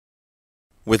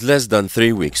With less than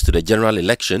 3 weeks to the general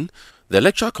election, the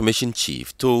Electoral Commission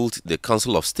chief told the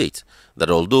Council of State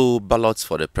that although ballots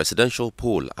for the presidential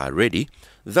poll are ready,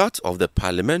 that of the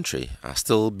parliamentary are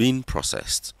still being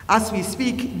processed. As we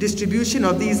speak, distribution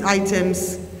of these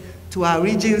items to our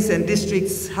regions and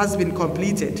districts has been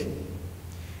completed.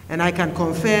 And I can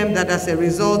confirm that as a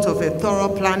result of a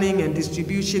thorough planning and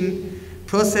distribution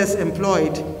process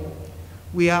employed,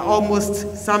 we are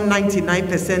almost some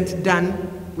 99%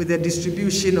 done with the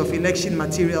distribution of election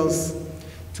materials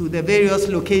to the various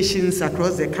locations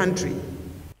across the country.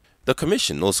 The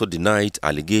Commission also denied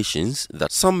allegations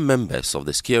that some members of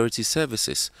the security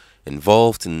services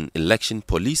involved in election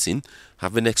policing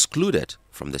have been excluded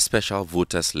from the special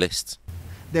voters list.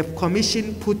 The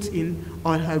Commission put in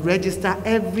on her register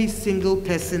every single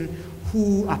person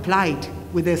who applied,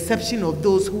 with the exception of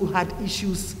those who had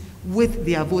issues with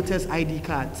their voters' ID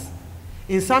cards.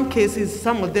 In some cases,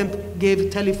 some of them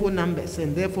gave telephone numbers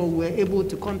and therefore were able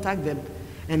to contact them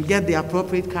and get the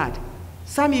appropriate card.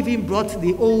 Some even brought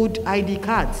the old ID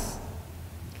cards.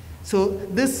 So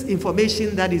this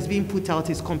information that is being put out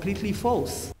is completely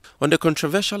false. On the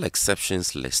controversial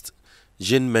exceptions list,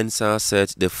 Mensa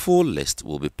said the full list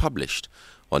will be published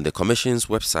on the Commission's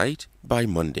website by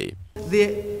Monday.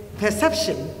 The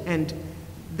perception and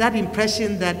that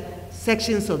impression that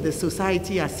sections of the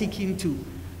society are seeking to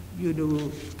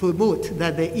promote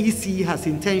that the EC has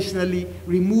intentionally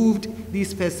removed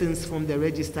these persons from the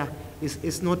register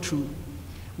is not true.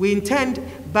 We intend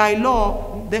by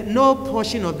law that no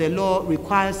portion of the law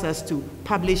requires us to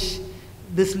publish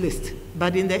this list,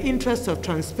 but in the interest of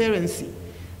transparency,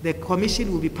 the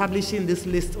Commission will be publishing this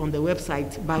list on the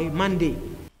website by Monday.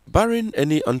 Barring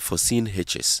any unforeseen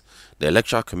hitches, the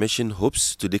Electoral Commission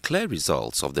hopes to declare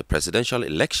results of the presidential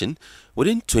election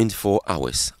within 24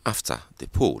 hours after the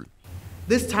poll.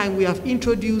 This time we have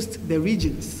introduced the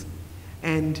regions,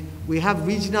 and we have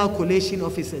regional collation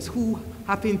officers who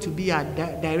happen to be our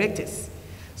directors.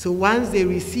 So once they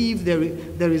receive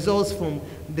the results from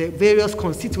the various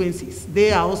constituencies,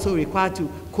 they are also required to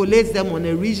collate them on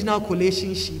a regional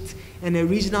collation sheet and a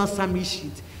regional summary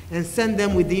sheet and send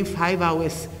them within 5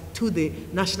 hours to the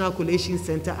National Collation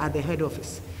Center at the head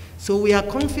office. So we are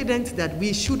confident that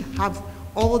we should have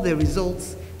all the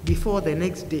results before the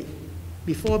next day,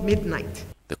 before midnight.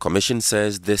 The Commission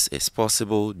says this is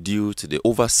possible due to the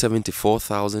over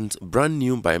 74,000 brand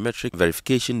new biometric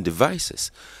verification devices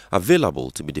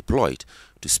available to be deployed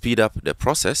to speed up the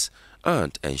process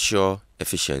and ensure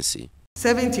efficiency.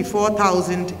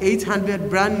 74,800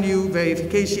 brand new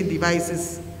verification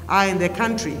devices are in the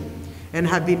country and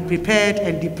have been prepared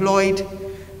and deployed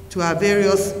to our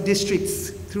various districts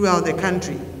throughout the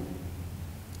country.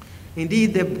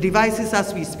 Indeed, the devices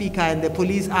as we speak are in the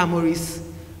police armories,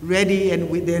 ready, and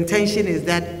with the intention is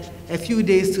that a few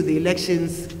days to the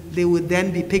elections, they would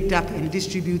then be picked up and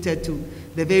distributed to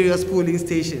the various polling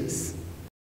stations.